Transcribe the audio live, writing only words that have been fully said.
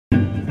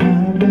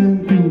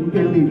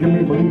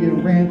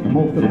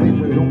most of the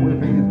people that don't wear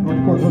pants. Of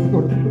course, let's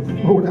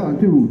go down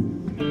to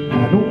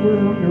I don't wear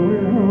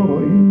underwear, how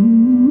about you?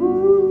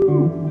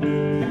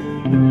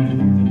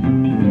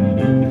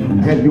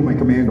 I had to do my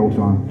commando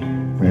song.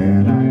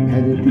 When I'm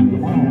headed to the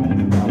mall,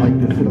 I like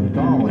to sit up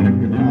tall,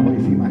 and you can probably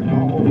see my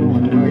balls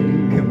on the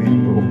riding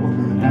commando.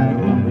 Not a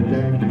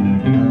lumberjack,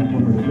 not a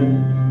lumberjack.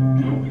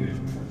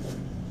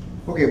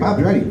 Okay,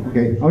 Bob's ready.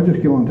 Okay, I'll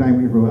just kill on time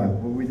here for a while.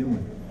 What are we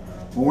doing?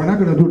 Well, we're not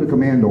going to do the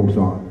commando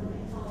song.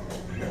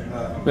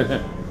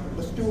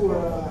 Let's do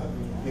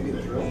maybe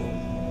the drill.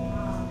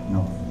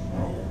 No.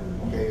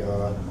 Okay.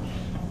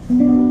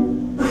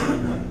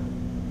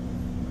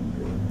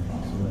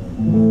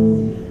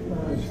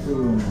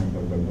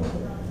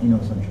 You know,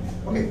 sunshine.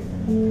 Okay.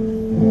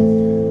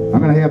 I'm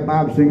going to have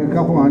Bob sing a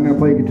couple. I'm going to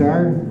play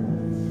guitar.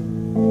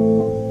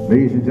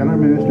 Ladies and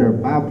gentlemen, Mr.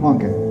 Bob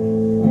Plunkett.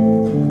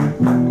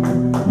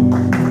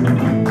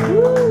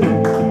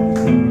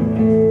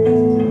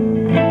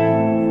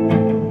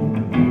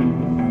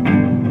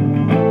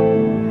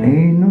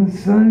 Ain't no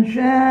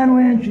sunshine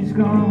when she's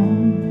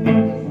gone.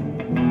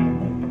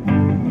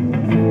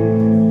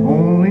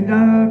 Only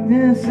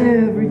darkness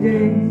every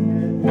day.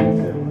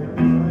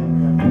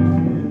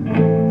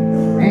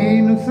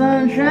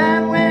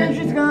 Sunshine when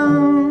she's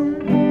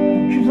gone,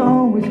 she's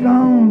always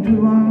gone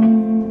too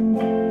long.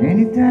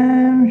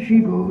 Anytime she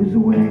goes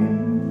away,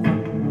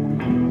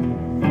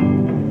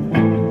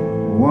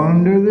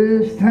 wonder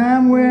this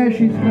time where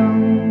she's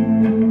gone.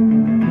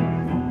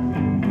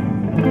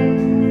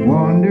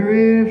 Wonder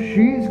if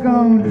she's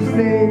going to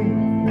stay.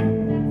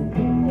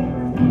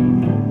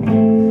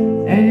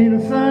 Ain't no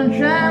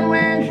sunshine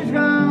when she's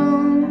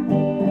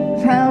gone.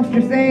 This house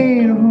just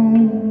ain't a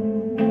home.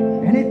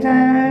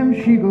 Anytime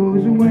she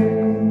goes away.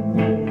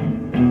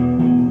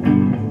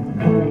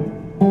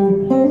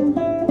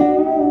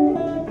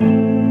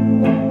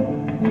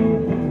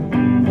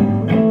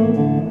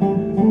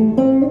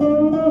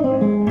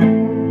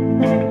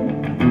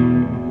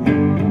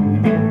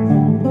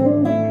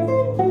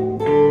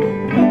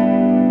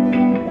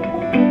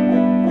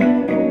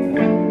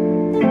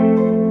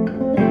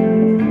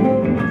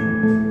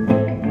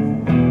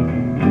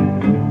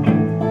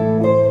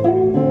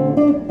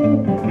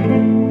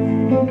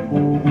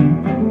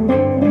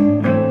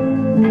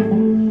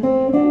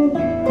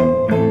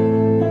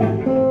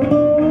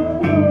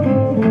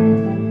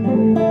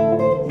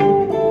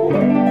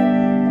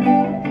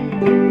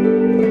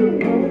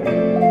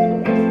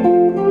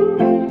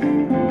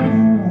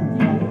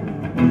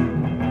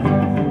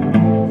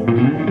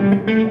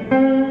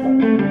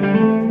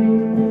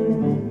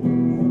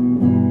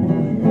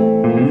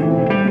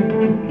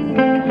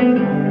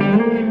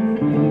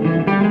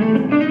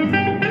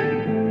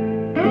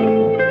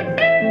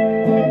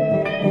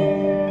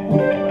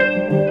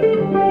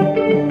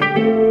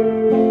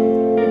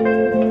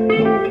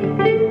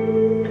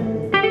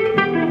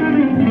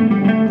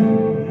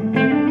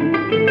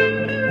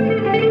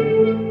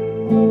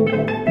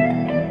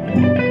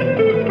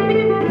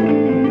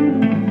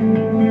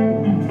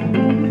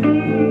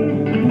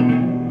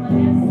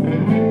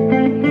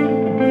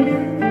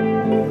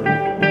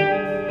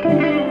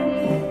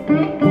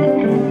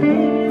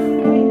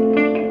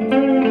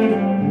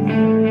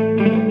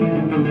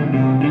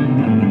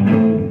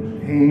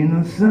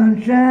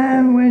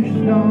 Sunshine when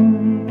she's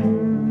gone,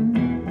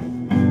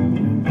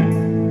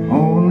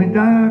 only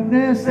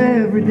darkness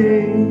every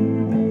day.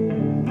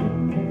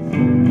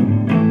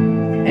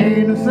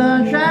 Ain't no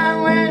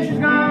sunshine when she's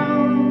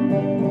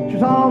gone,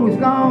 she's always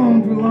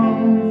gone too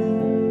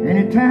long.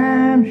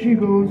 Anytime she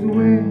goes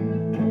away,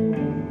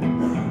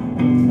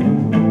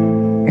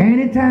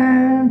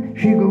 anytime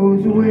she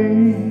goes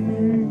away,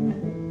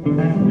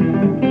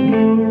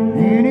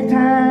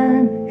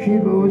 anytime she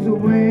goes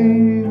away.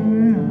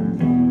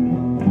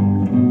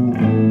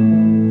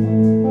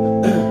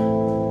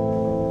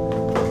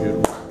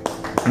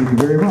 Thank you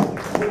very much.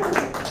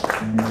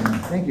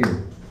 Thank you.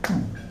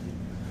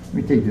 Let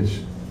me take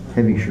this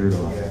heavy shirt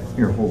off.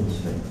 Here, hold this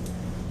thing.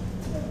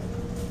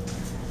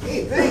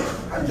 Hey, thanks.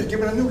 I'm just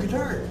giving a new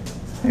guitar.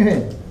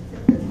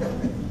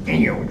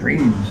 In your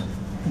dreams.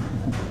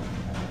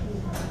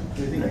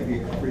 Do you think I'd be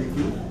pretty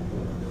cute?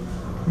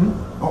 Hmm?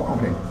 Oh,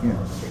 okay. Yeah.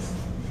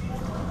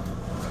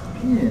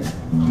 Yeah.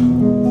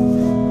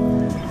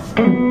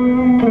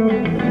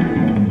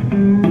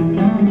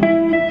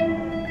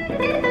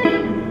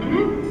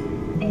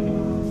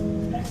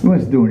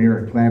 Let's do an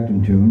Eric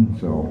Clapton tune,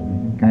 so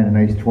kind of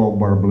nice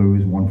 12-bar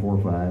blues,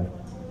 1-4-5.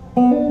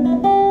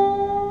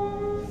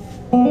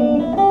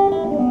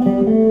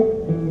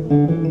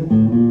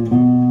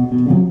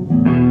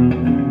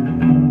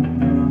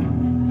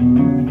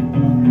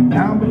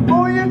 Now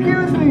before you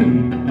accuse me,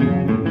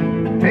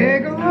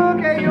 take a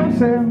look at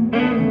yourself.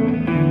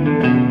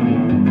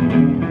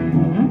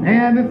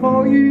 And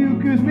before you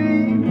accuse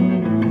me,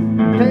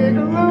 take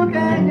a look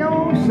at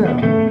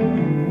yourself.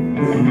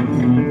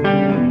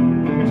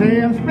 Say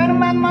I'm spending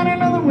my money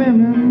on other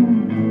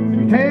women,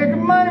 you're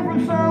taking money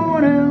from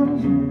someone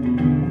else.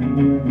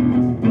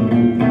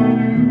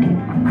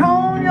 I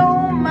called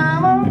your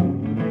mama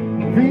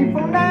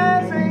 3-4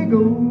 nights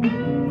ago.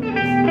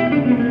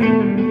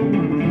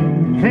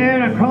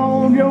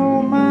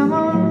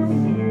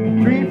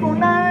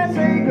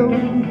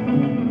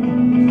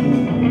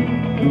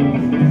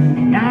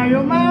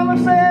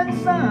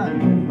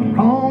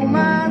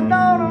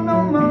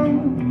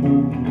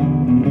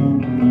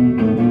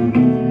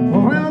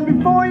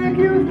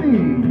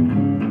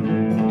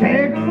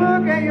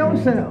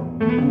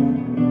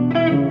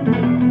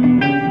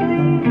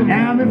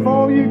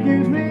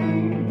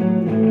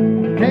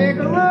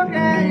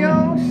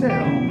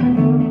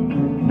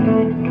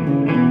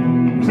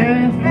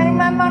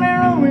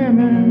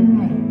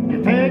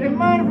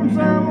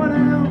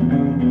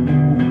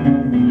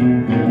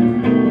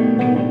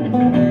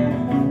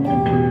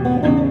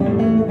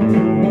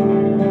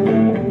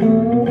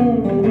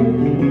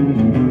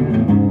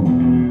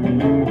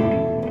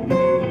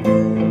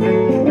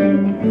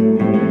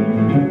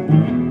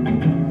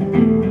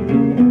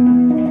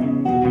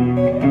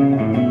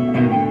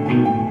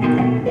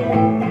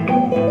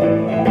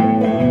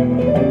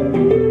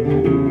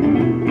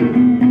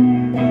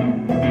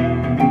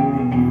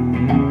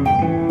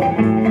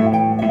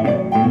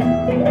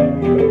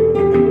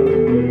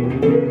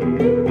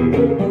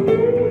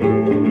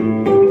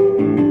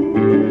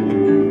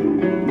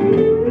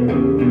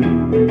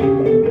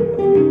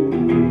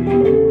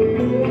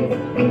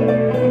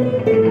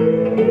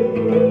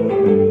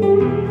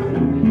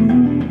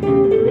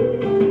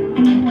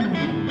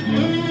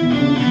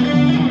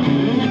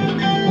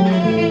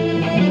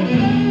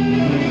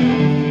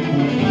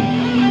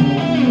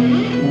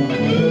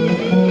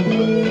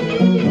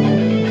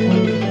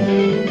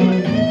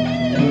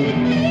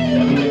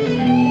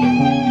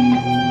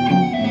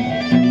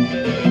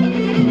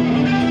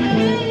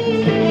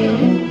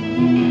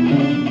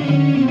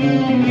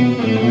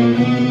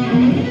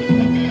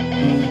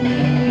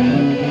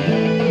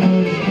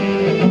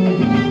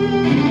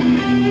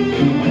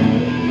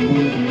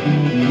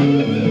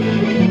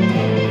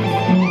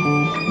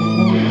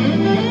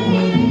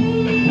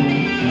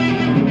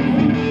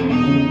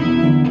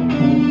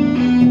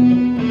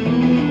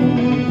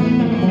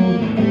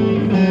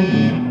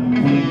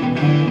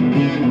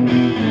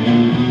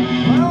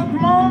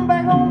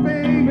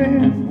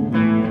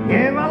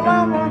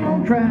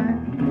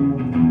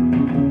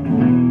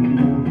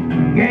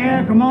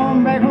 Well, come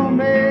on back home,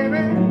 baby.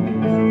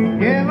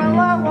 Give my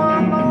love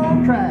one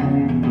more try.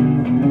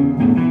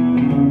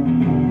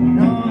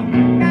 No,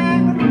 I'm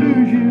gonna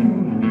lose you.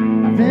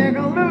 I think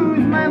I'll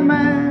lose my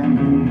mind.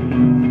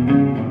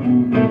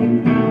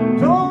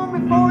 So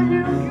before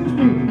you accuse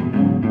me,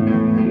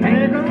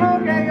 take a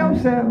look at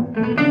yourself.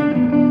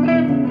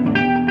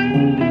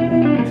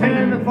 Say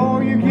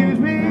before you accuse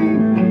me,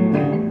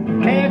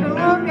 take a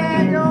look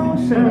at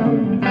yourself.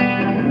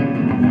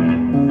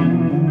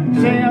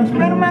 Say I'm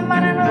spending my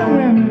money on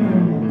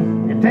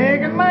women, you're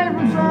taking money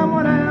from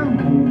someone else.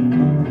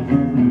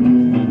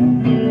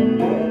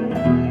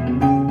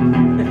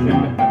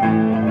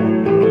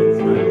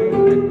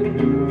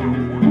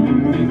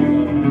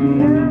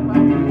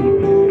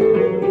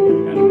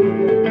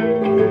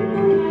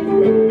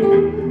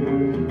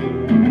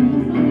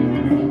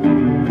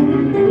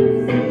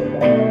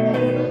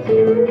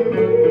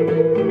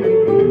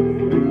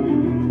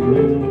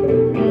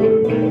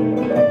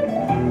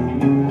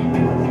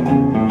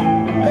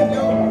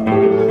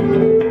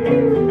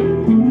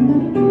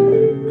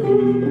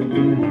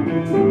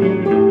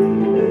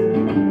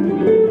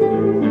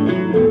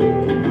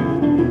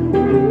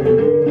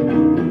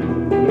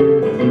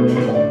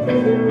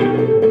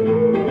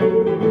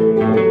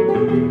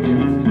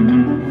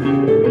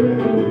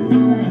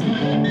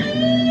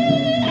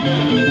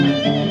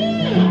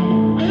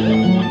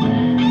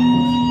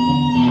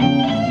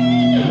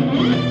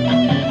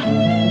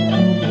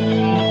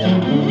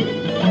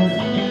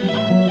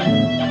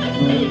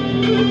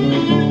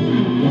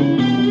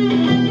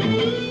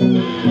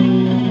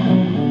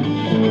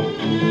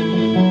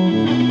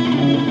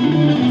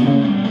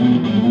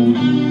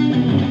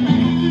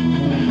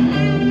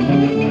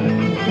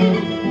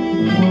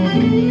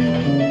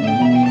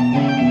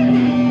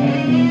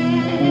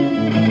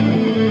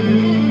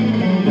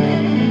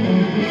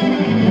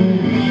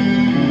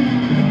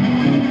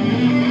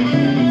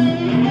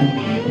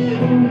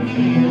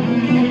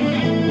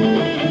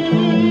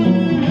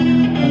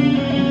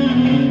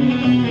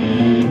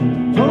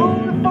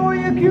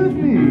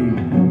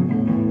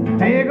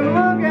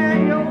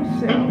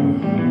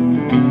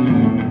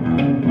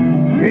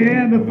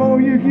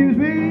 Before you accuse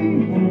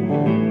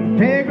me,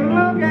 take a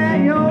look at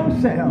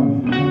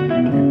yourself.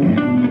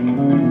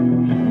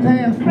 Say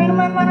I'm spending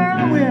my money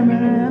on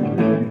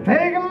women,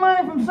 taking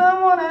money from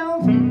someone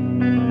else.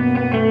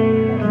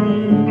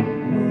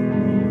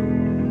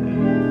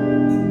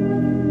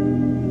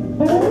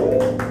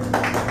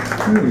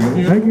 There we go.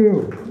 Thank you.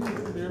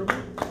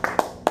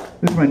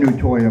 This is my new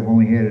toy. I've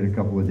only had it a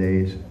couple of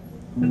days.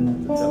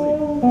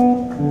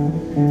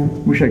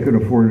 Wish I could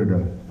have afforded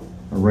a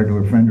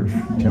regular Fender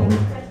Telly.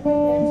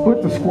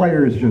 But the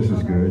Squire is just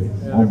as good,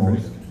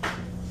 almost,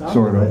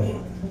 sort of.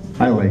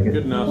 I like it.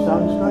 Good enough.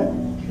 Sounds good.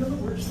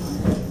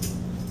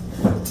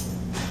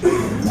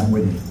 I'm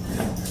with you.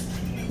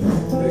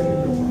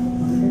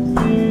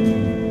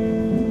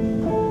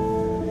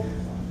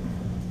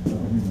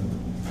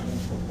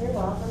 You're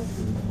welcome.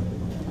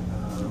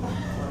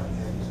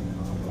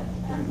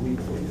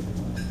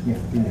 Yeah,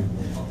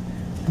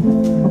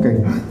 okay.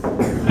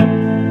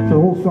 It's a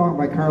whole song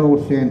by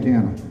Carlos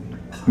Santana.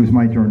 It was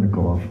my turn to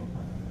cough.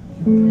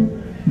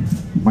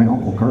 My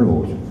Uncle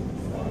Carlos.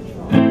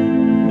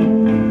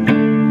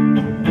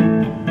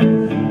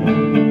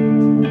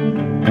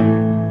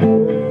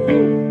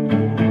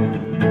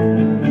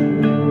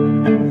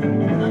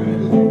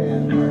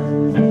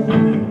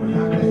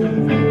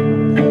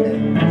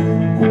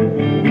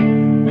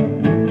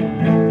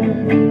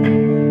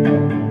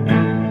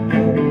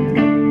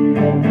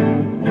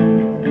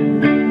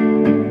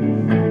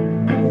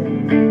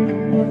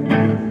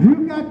 You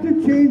got to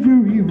change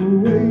your evil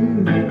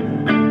ways,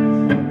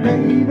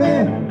 baby.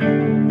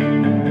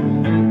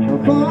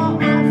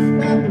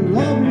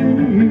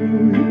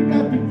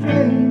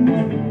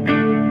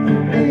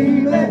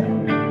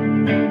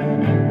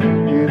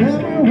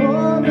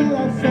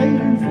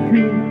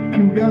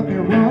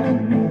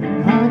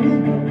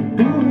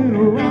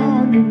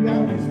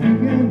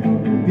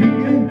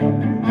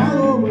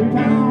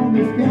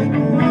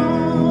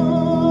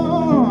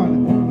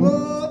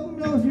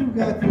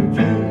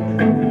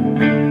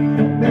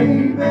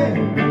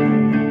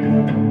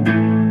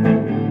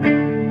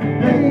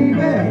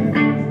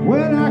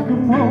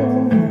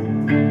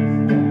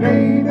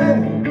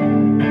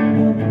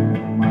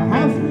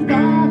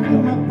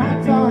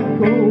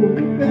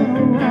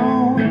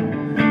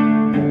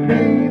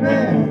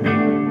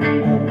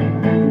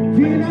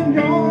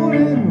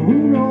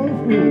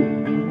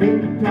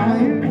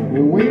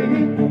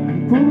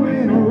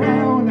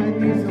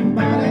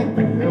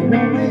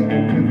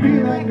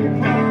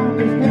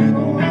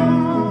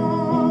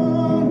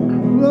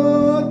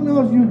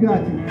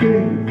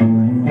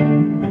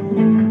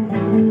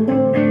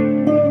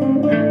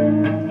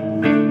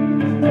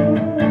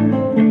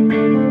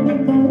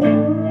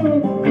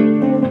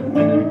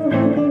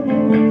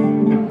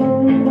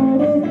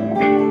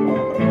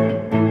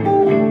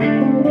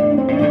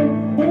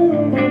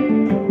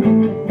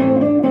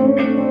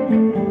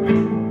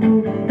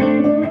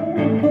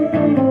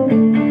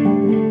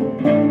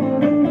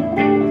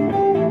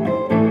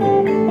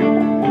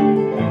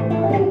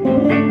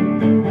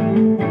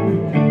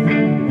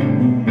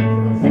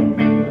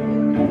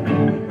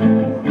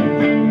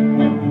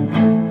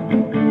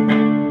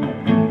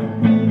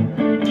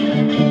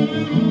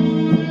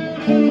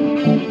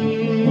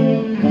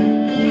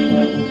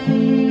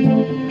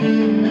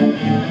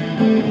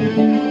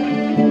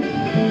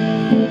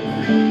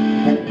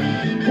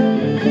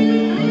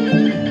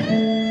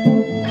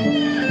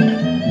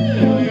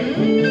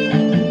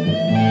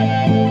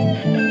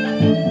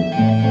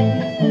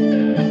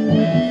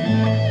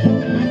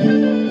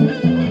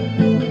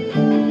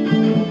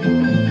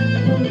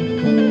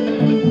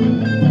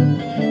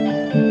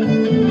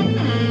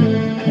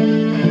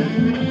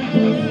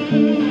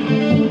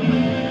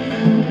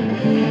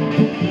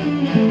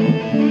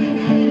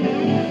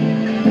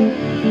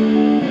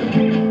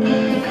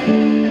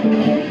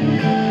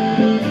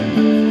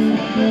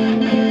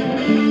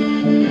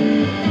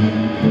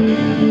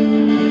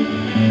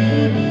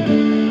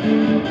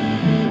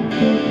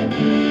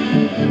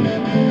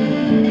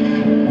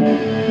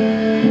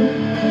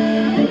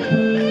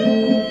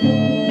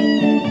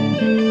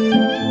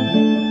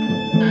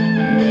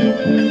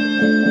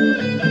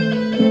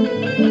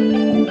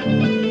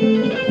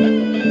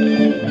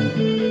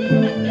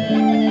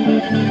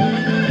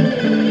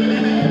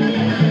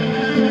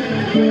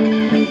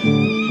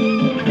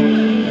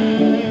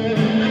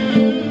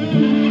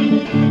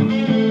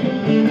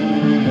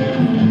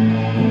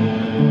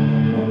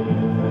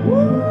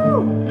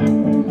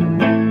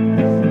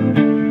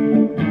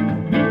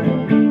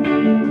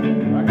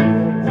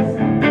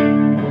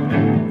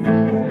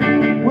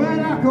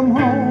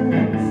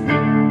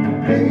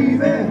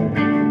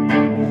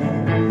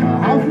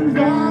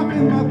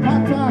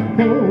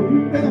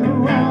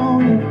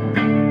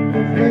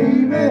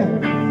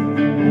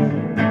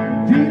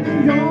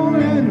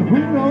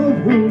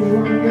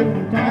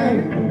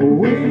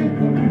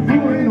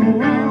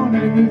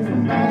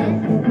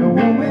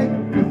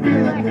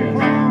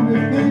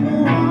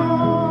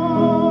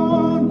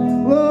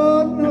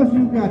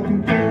 got to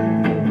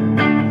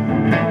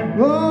change.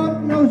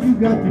 Lord knows you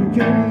got to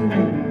change.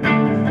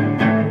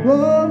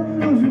 Lord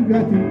knows you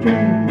got to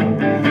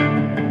change.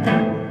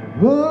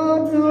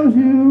 Lord knows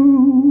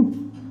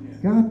you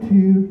got to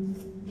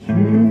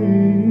change.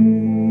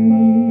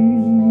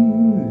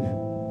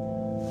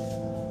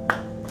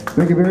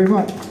 Thank you very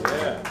much.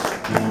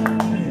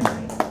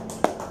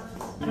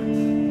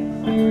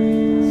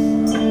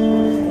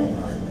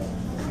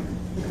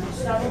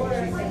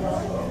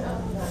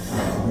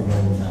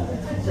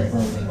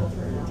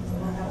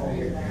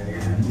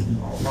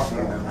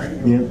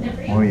 Yep.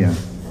 Oh yeah.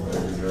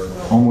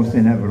 Almost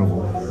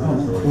inevitable.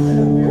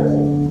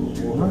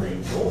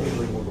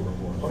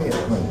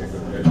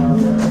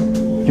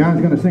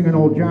 John's gonna sing an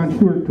old John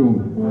Stewart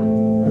tune.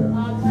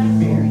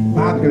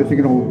 Bob's gonna sing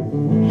an old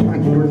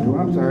John Stewart tune.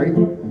 I'm sorry.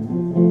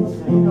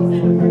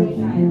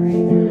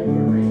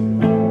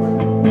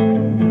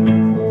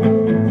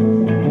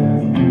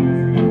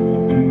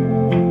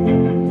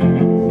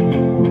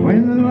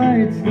 When the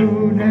lights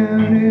go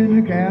down in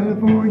the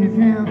California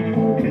town,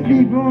 and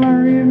people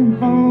are in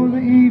for the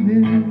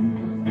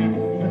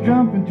evening, I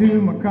jump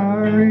into my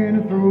car and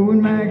I throw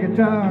in my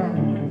guitar.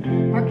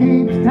 I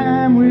keeps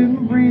time with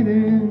my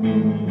breathing,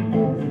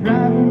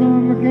 driving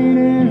on my cane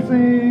and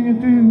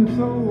singing to my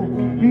soul.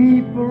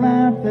 People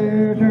out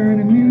there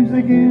turning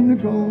music into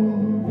gold.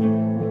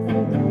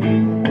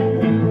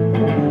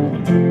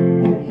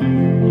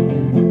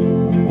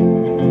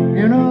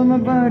 You know my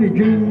buddy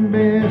Jim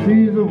Bass,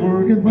 he's a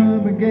working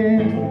pumping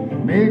gas,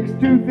 makes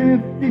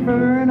 $2.50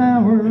 for an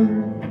hour.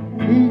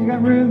 He's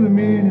got rhythm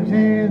in his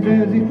hands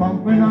as he's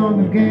pumping on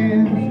the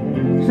gas.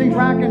 Sings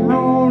rock and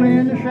roll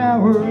in the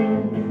shower,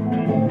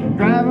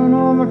 driving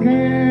on my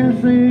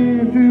cane,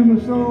 singing to my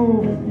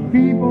soul.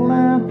 People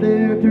out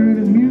there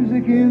turning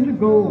music into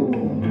gold.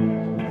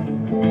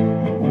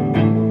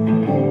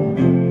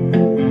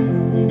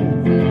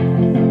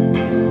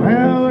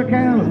 Well, the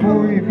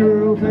California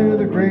girls, they're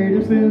the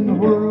greatest in the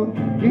world.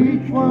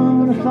 Each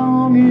one a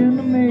song in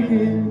the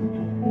making.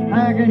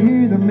 I can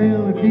hear the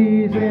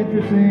melodies that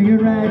you're singing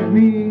right at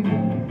me.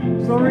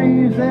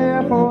 Stories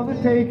there for the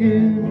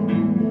taking.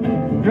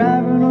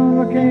 Driving on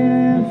my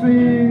cane,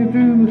 singing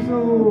to my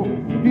soul.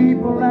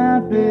 People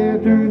out there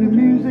turning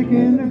music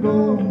into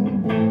gold.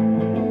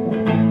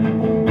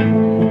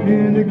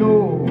 Into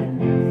gold.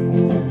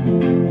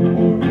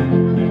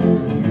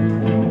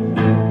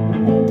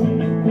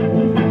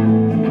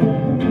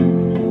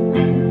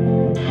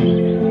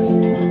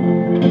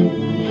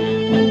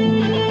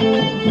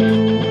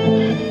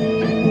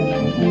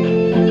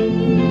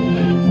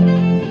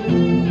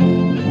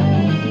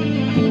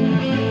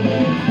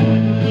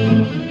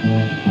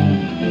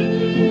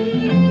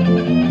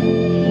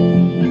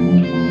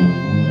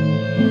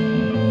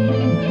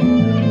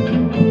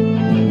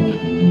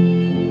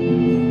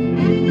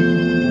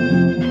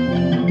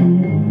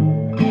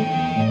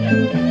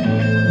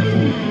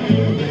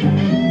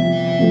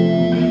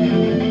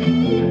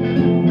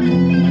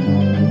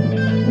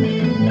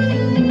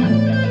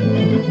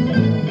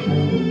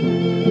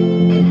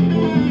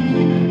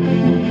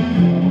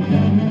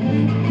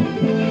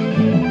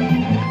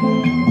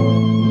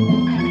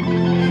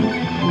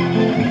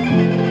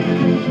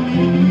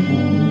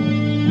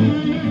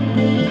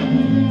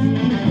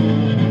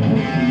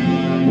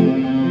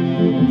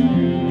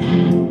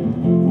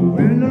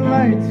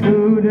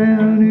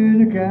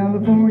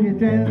 California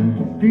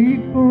town,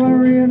 people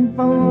are in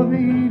for the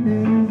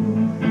evening.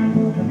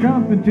 I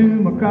jump into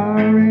my car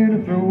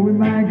and I throw in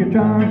my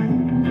guitar.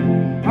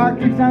 I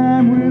keep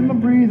time with my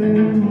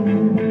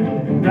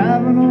breathing,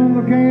 driving on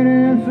my cane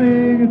and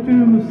singing to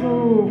my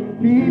soul.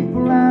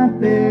 People out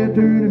there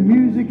turning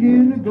music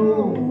into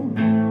gold.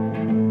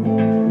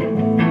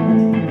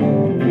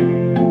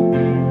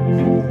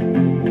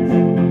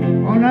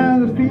 Oh, now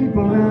there's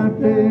people out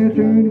there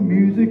turning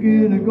music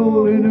into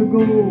gold, into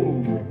gold.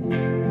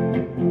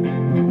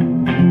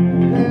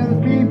 There's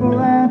people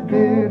out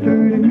there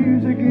turning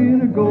music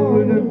into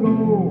gold, into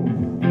gold.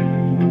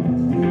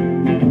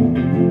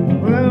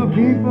 Well,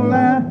 people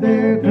out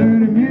there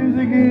turning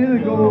music into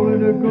gold,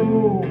 into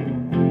gold.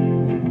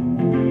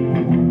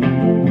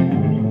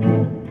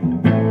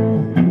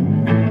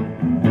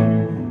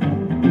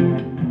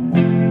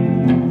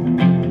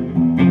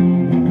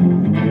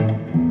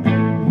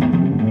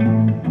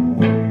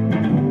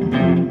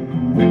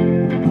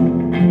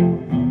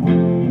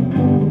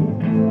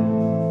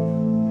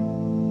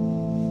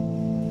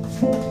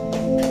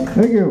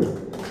 Thank you.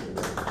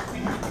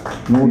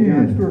 No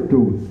John Stewart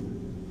tune.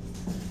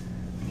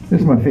 This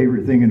is my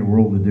favorite thing in the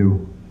world to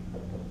do.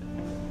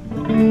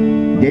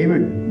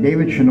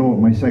 David should know what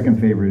my second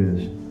favorite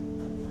is.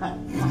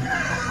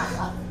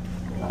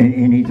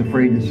 And he's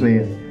afraid to say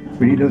it,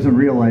 but he doesn't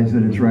realize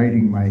that it's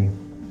riding my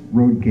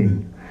Road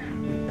King.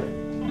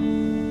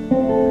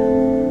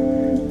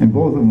 And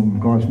both of them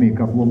cost me a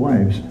couple of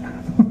lives.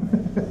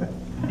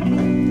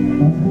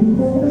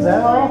 Is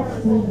that all?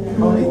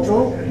 Only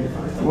two?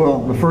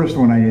 Well, the first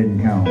one I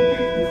didn't count.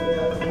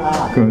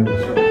 Because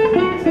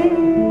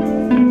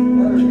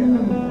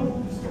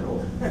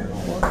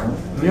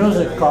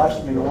music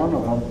cost me one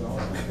of them.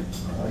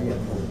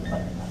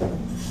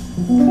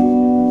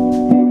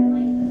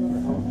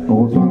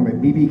 Old song by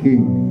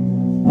BBQ.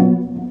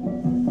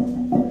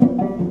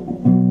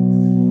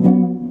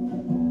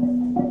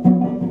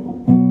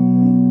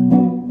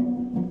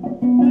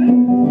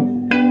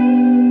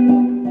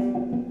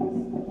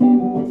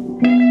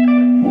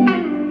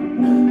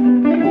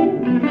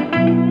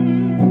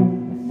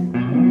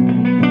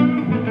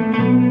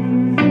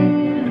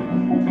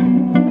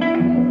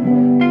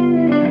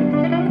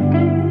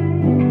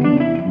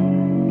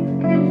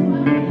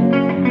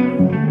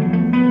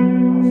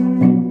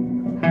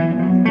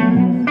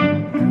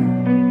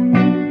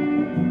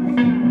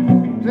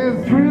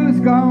 The thrill's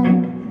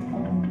gone.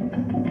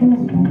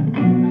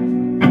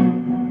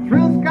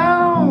 Thrill's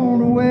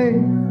gone away.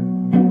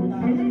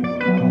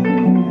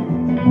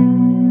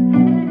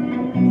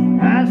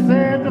 I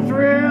said the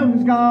thrill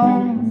is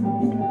gone.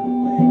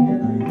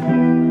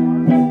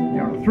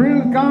 Yeah, the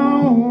thrill's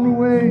gone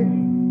away.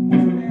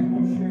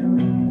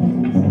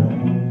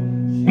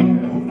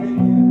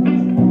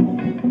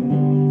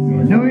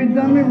 You know you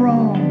done me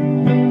wrong.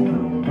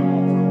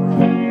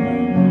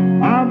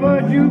 Ah,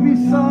 but you'll be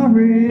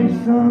sorry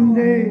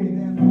someday.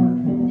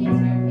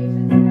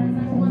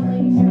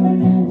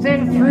 Say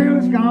the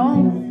thrill's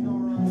gone.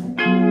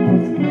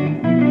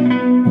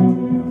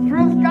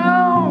 Thrill's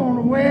gone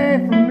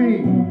away from me.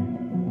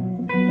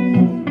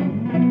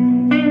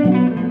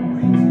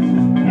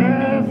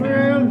 The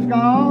thrill's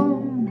gone.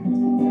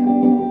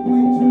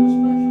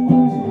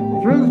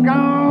 Thrill's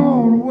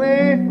gone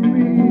away from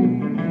me.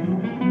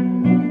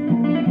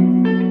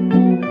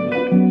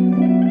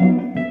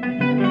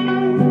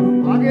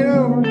 I'll get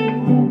over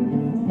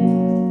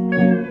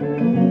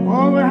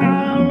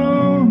how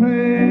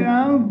lonely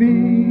I'll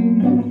be.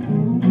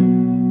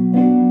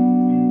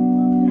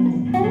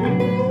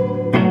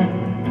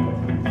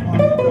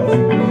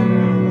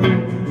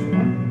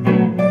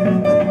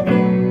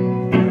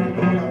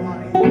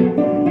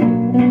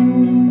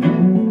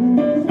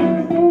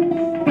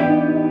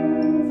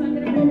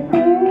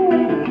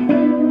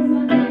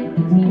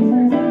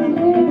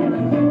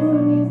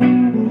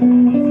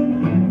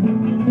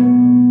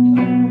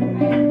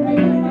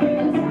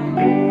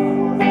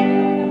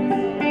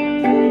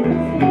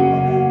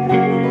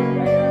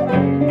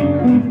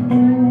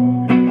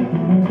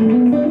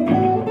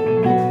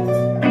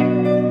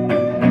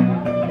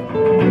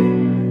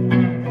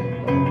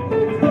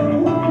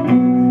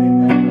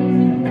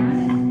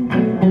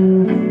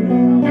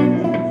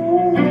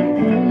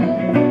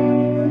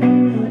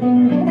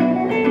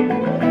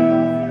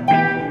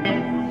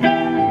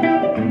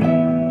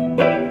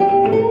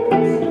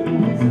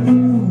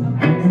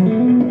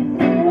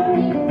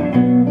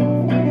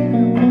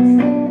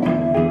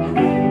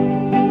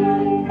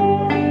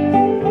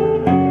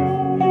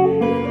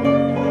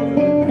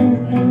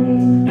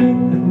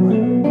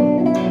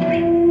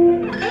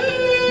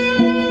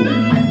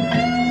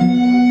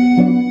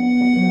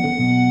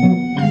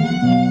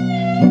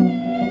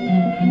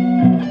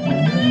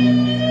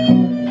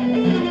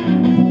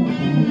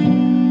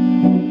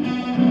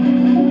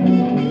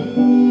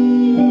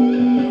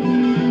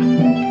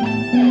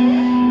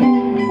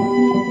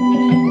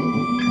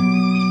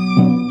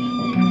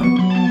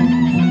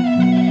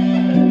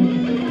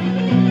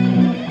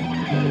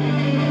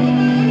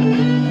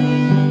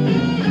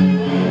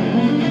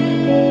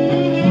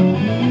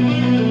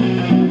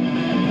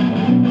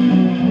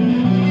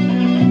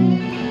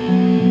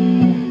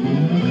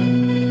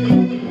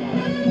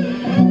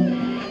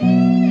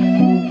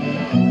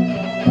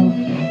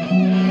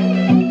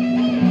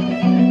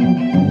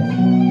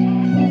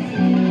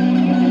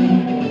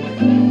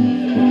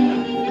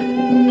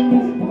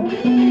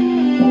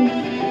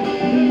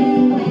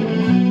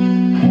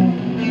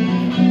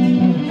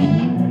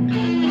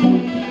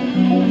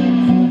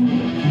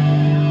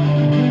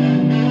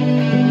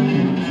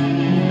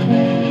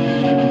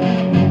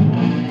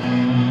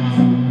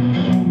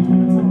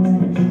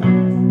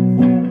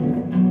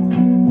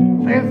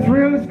 The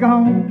thrill's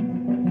gone.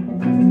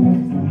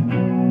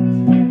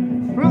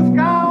 Thrill's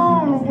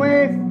gone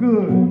away for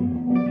good.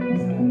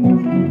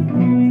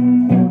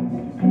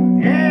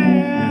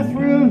 Yeah,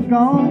 thrill's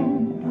gone.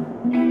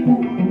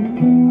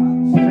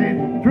 Say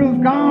the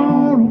thrill's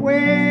gone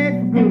away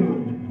for good.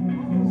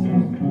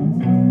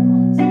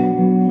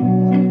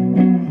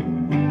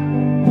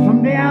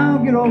 Someday I'll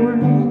get over it.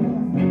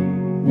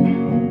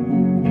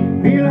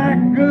 Feel like a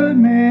good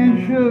man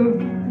should.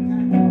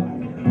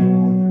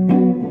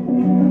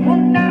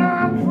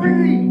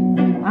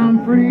 I'm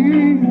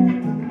free,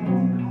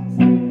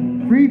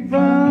 free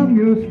from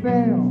your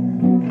spell.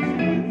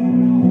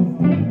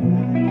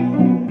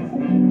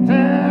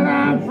 Said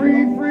I'm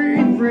free,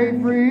 free, free,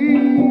 free.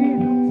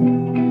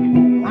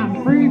 I'm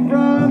free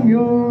from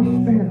your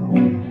spell.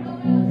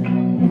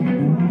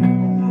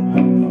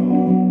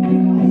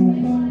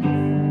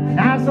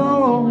 That's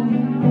all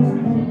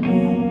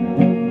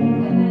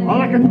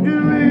I can do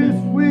is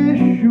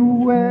wish you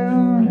well.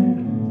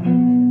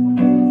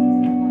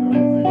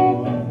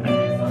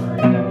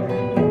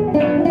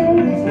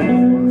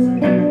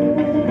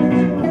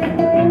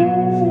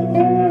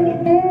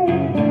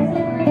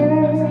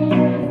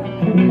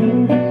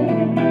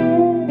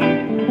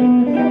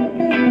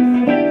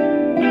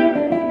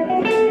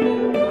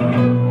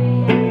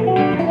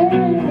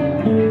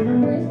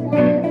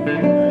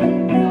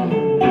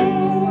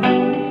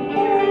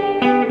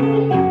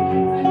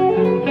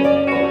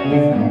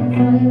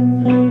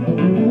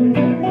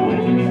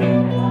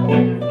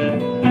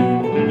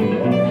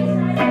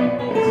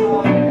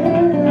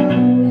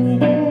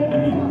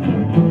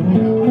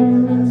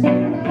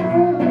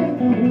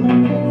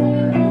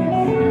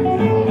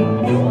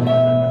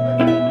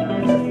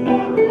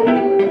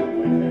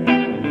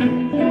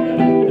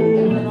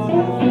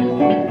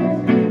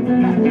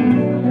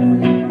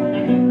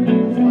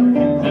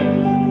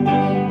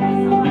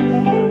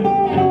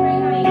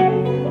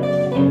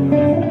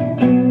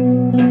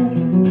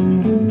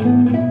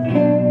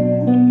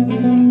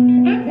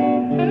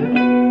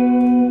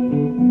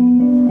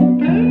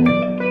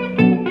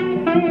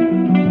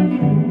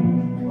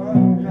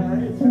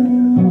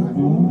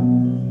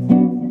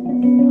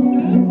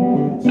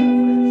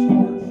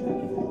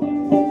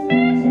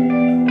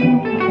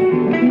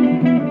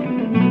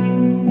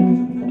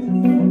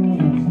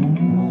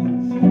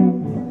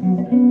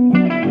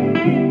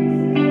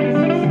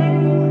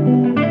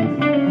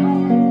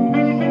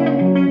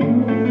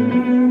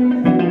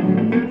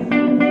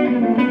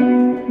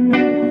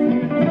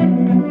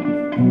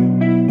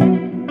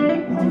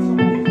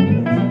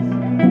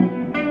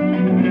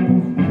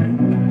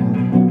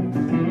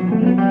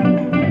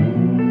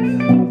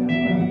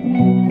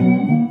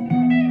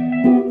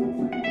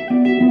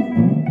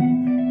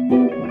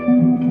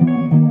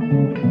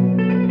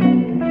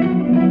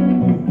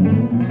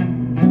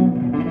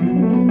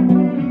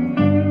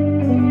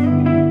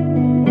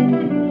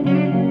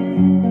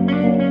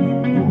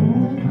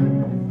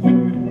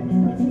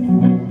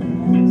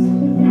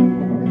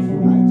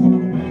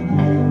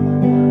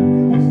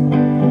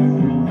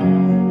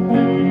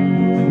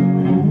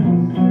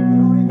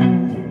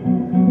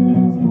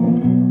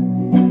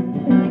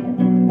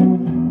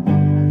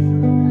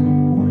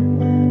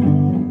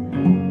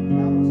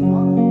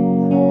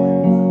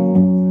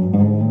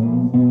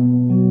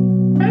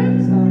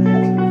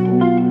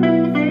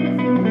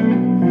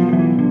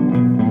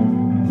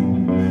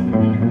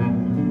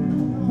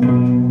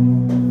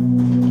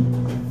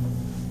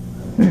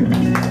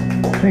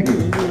 Thank you.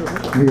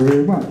 Thank you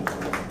very much.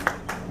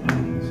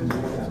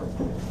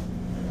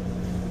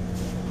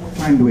 What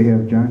time do we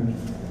have, John?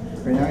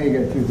 Right now you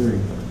got 2:30.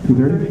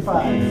 2:30?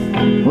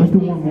 35. Let's do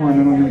one more and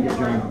then I'm going to get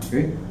John,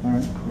 okay? All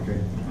right,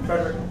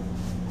 okay.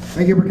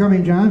 Thank you for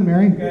coming, John,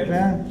 Mary.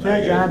 John?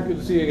 Sure, John. Good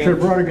to see you Should have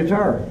again. brought a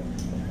guitar.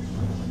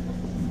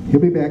 He'll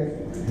be back.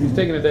 He's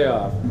taking a day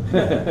off.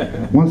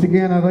 Once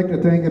again, I'd like to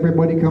thank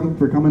everybody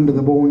for coming to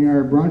the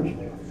Boneyard Brunch.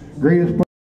 Greatest